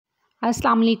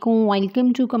अस्सलाम वालेकुम,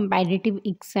 welcome to competitive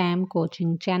exam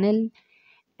coaching channel.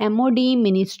 MoD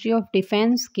ministry of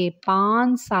defence के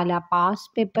 5 साला पास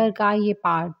पेपर का ये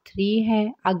पार्ट 3 है।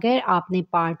 अगर आपने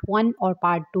पार्ट 1 और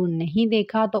पार्ट 2 नहीं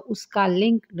देखा तो उसका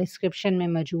लिंक डिस्क्रिप्शन में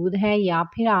मौजूद है या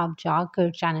फिर आप जाकर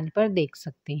चैनल पर देख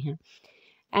सकते हैं।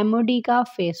 एमओडी का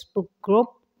फेसबुक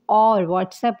ग्रुप और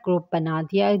व्हाट्सएप ग्रुप बना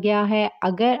दिया गया है।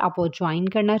 अगर आप वो ज्वाइन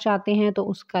करना चाहते हैं तो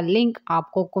उसका लिंक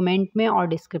आपको कमेंट में और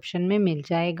डिस्क्रिप्शन में मिल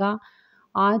जाएगा।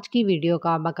 आज की वीडियो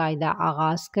का बाकायदा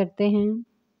आगाज़ करते हैं।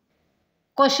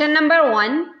 Question number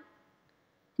 1,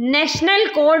 national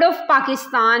code of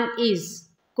Pakistan is,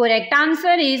 correct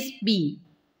answer is B.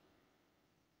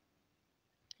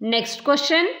 Next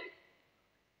question,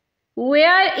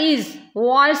 where is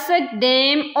वारसक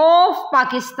dam of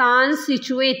Pakistan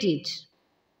situated?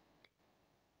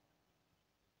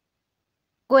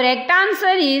 Correct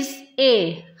answer is A,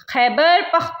 Khyber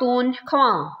Pakhtunkhwa.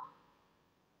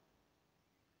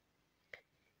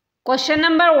 Question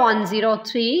number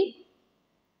 103,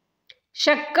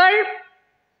 Shakkar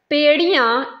Pediya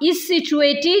is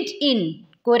situated in.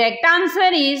 Correct answer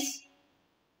is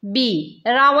B,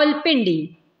 Rawalpindi.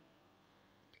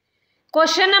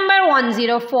 Question number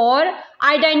 104,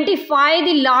 identify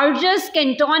the largest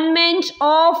cantonment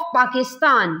of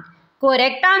Pakistan.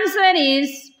 Correct answer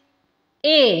is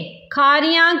A,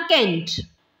 Khariya Kent.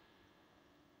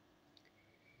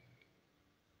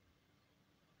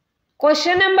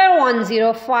 Question number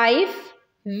 105,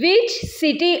 which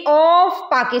city of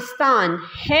Pakistan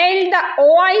held the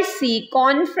OIC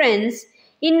conference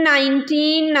in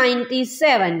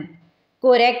 1997?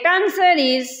 Correct answer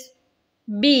is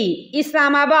B,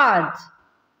 Islamabad.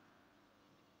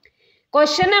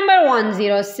 Question number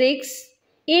 106,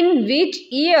 in which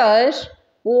year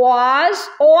was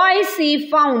OIC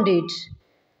founded?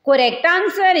 Correct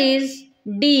answer is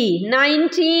D,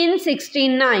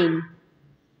 1969.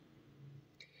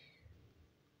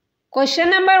 Question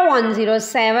number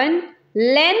 107,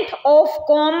 length of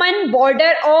common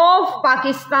border of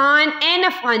Pakistan and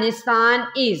Afghanistan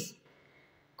is.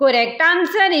 Correct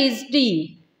answer is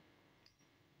D.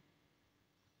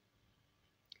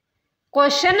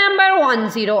 Question number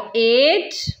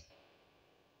 108,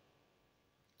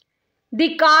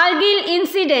 the Kargil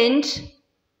incident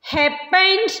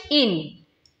happened in.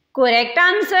 Correct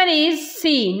answer is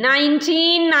C,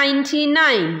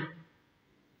 1999.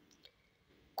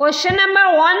 Question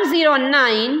number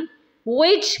 109,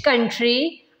 which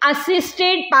country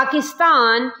assisted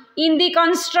Pakistan in the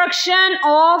construction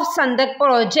of Sandak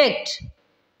project?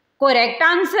 Correct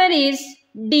answer is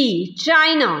D,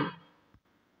 China.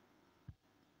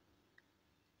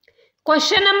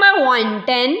 Question number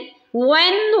 110,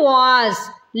 when was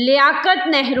Liaquat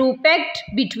Nehru Pact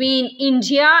between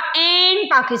India and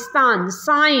Pakistan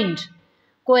signed?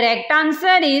 Correct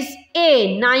answer is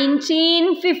A,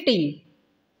 1950.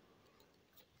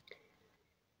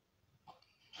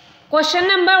 Question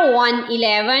number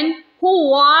 111, who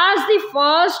was the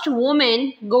first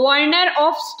woman governor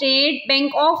of State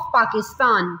Bank of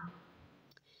Pakistan?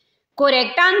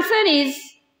 Correct answer is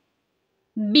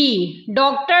B,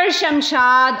 Dr.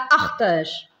 Shamshad Akhtar.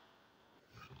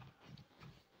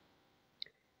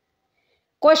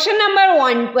 Question number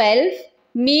 112,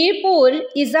 Mirpur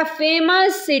is a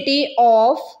famous city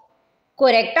of.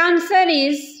 Correct answer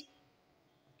is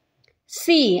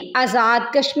C,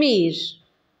 Azad Kashmir.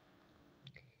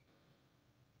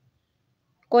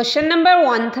 Question number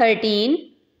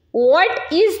 113, what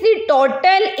is the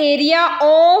total area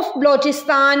of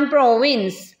Balochistan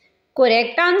province?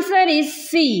 Correct answer is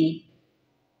C.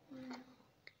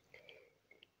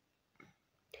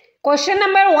 Question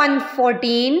number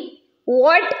 114,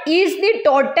 what is the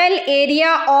total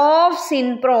area of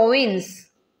Sindh province?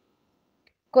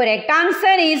 Correct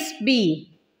answer is B.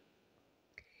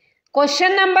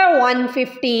 Question number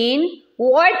 115,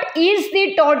 what is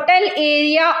the total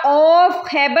area of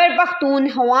Khyber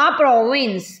Pakhtunkhwa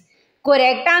province?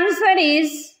 Correct answer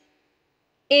is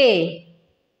A.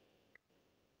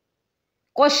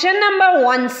 Question number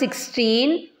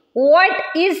 116, what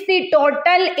is the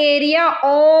total area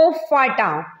of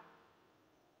FATA?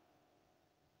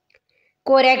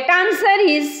 Correct answer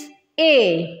is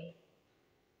A.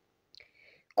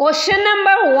 Question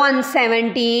number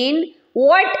 117,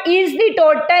 what is the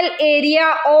total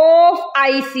area of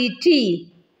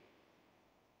ICT?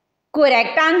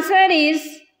 Correct answer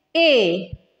is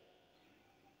A.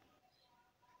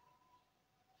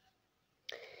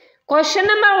 Question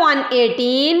number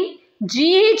 118,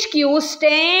 GHQ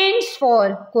stands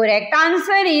for. Correct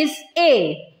answer is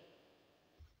A.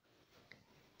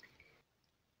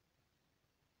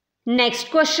 Next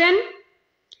question,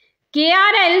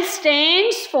 KRL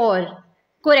stands for.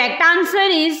 Correct answer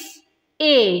is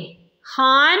A.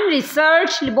 Han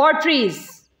Research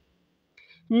Laboratories.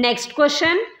 Next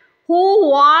question. Who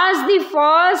was the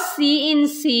first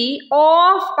CNC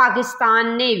of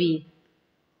Pakistan Navy?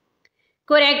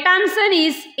 Correct answer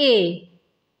is A.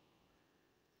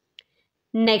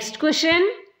 Next question.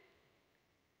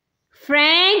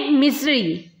 Frank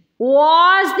Missouri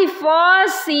was the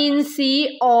first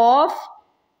CNC of.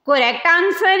 Correct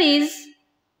answer is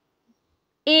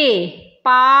A.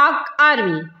 Pak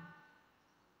Army.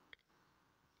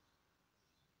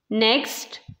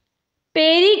 Next.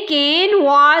 Perry Kane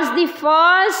was the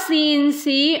first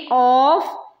CNC of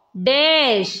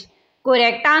dash.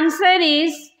 Correct answer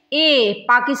is A.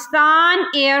 Pakistan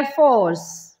Air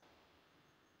Force.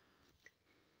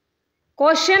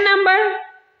 Question number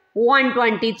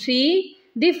 123.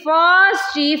 The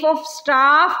first Chief of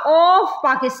Staff of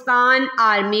Pakistan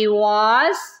Army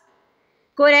was.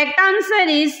 Correct answer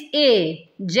is A.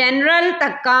 General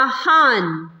Takka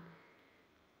Khan.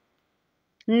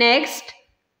 Next.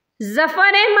 Zafar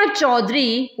Ahmad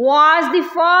Chaudhry was the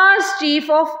first Chief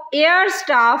of Air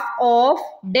Staff of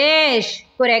dash.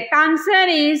 Correct answer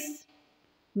is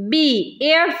B.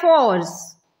 Air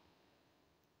Force.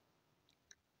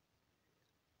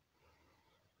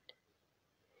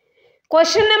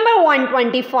 Question number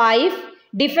 125.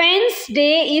 Defense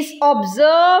Day is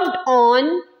observed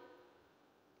on.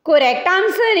 Correct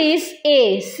answer is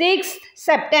A. 6th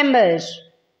September.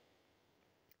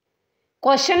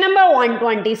 Question number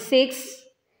 126.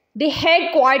 The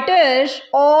headquarters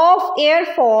of Air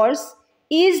Force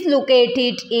is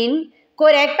located in.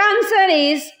 Correct answer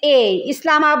is A.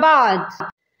 Islamabad.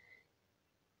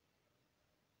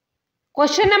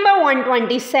 Question number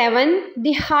 127.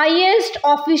 The highest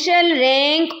official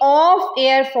rank of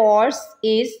Air Force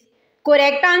is.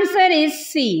 Correct answer is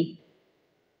C.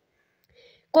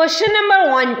 Question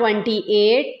number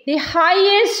 128. The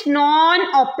highest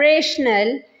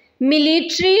non-operational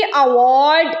military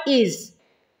award is.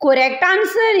 Correct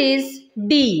answer is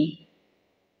D.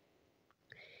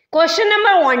 Question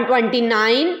number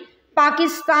 129.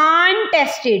 Pakistan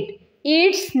tested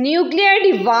its nuclear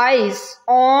device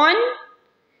on.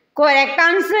 Correct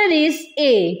answer is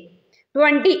A.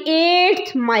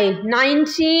 28th May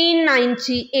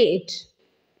 1998.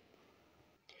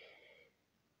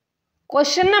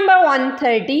 Question number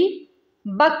 130.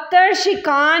 Bakhtar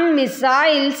Shikan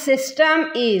missile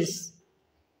system is.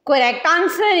 Correct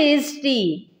answer is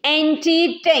D.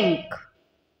 Anti-tank.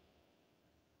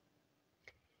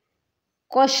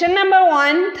 Question number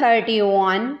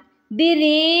 131. The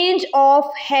range of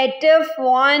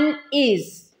HTF-1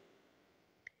 is.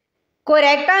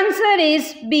 Correct answer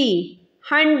is B.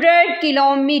 100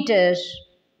 kilometers.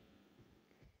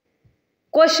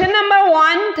 Question number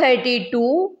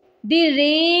 132. The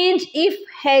range if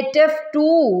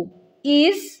HTF-2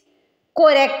 is.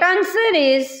 Correct answer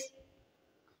is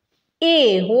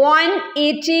A.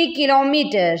 180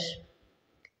 kilometers.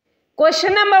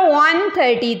 Question number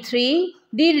 133.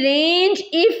 The range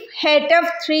if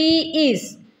HTF-3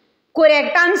 is.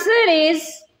 Correct answer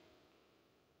is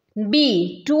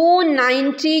B.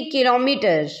 290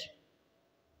 kilometers.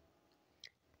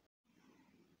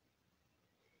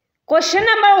 Question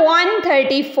number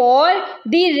 134.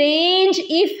 The range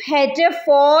if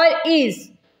HTF-4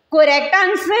 is. Correct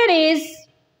answer is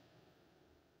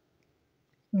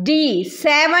D.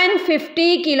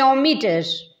 750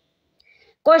 kilometers.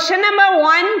 Question number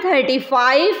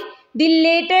 135. The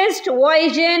latest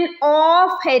version of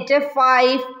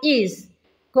HTF-5 is.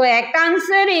 Correct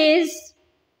answer is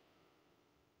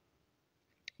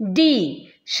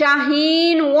D.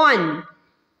 Shaheen 1.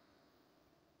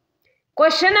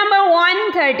 Question number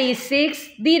 136.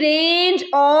 The range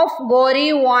of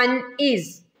Gauri 1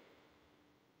 is.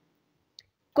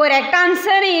 Correct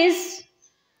answer is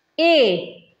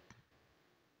A.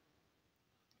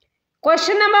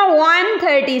 Question number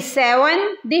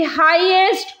 137. The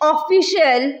highest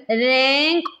official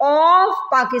rank of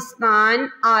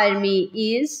Pakistan Army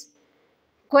is.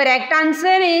 Correct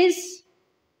answer is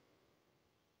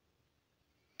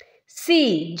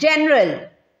C. General.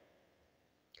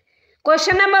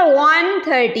 Question number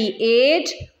 138.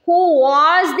 Who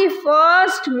was the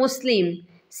first Muslim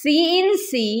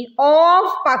CNC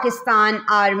of Pakistan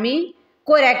Army?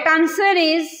 Correct answer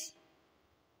is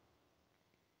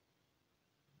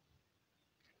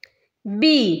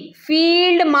B.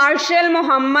 Field Marshal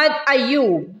Muhammad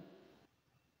Ayub.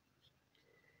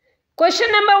 Question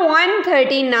number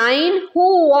 139.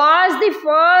 Who was the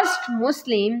first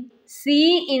Muslim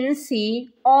CNC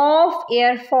of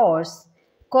Air Force?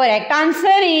 Correct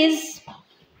answer is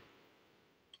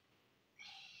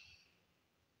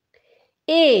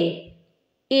A.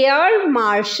 Air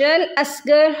Marshal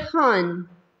Asghar Khan.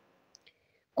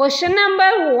 Question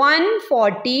number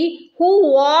 140.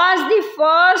 Who was the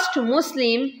first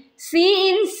Muslim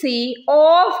CNC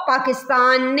of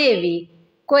Pakistan Navy?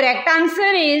 Correct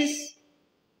answer is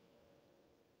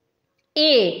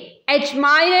A.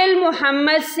 Admiral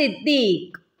Muhammad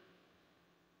Siddiq.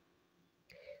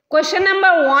 Question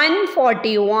number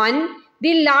 141.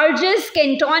 The largest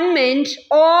cantonment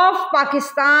of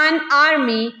Pakistan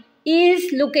Army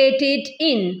is located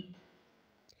in?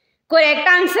 Correct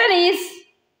answer is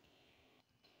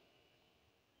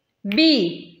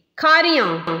B.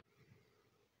 Khariyan.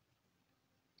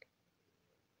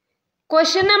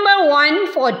 Question number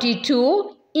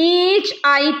 142.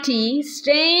 HIT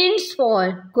stands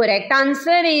for? Correct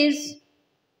answer is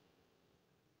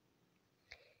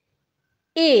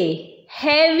A.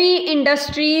 Heavy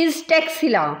Industries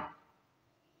Textila.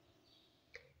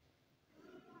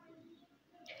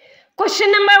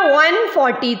 Question number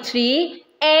 143.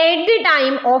 At the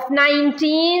time of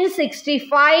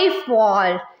 1965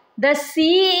 war, the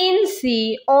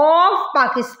CNC of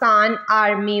Pakistan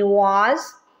Army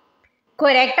was?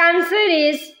 Correct answer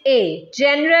is A.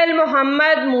 General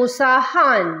Muhammad Musa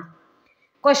Khan.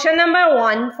 Question number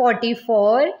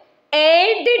 144.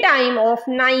 At the time of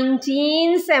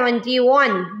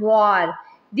 1971 war,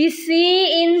 the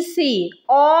CNC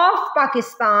of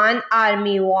Pakistan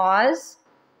Army was?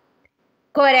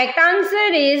 Correct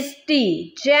answer is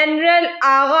D. General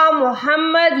Agha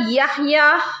Muhammad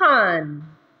Yahya Khan.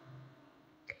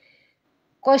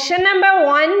 Question number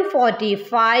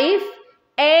 145.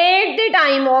 At the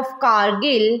time of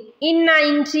Kargil in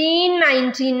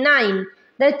 1999,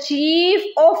 the Chief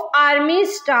of Army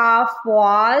Staff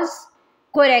was?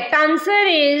 Correct answer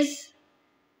is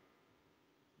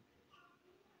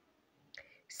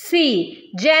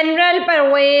C. General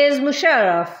Pervez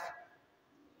Musharraf.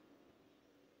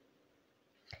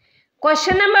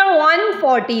 Question number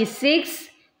 146.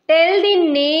 Tell the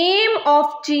name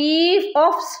of Chief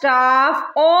of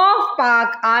Staff of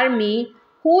Pak Army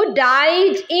who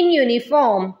died in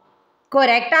uniform.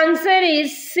 Correct answer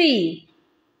is C.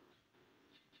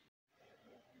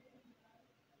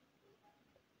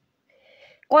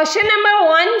 Question number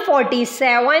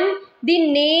 147.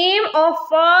 The name of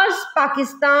first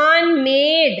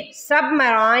Pakistan-made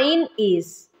submarine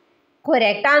is?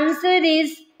 Correct answer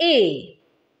is A.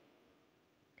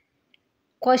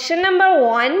 Question number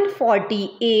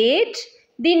 148.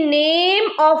 The name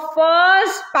of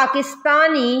first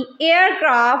Pakistani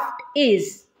aircraft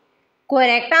is?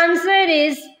 Correct answer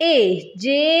is A.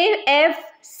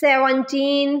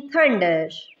 JF-17 Thunder.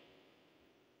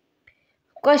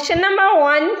 Question number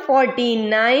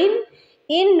 149.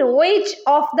 In which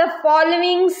of the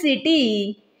following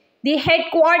city the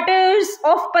headquarters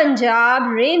of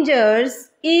Punjab Rangers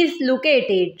is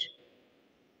located?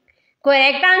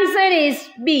 Correct answer is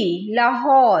B.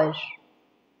 Lahore.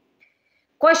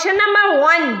 Question number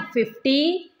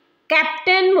 150.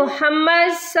 Captain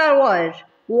Muhammad Sarwar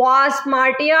was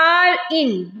martyred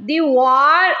in the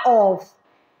War of?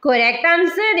 Correct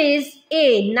answer is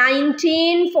A.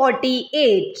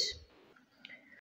 1948.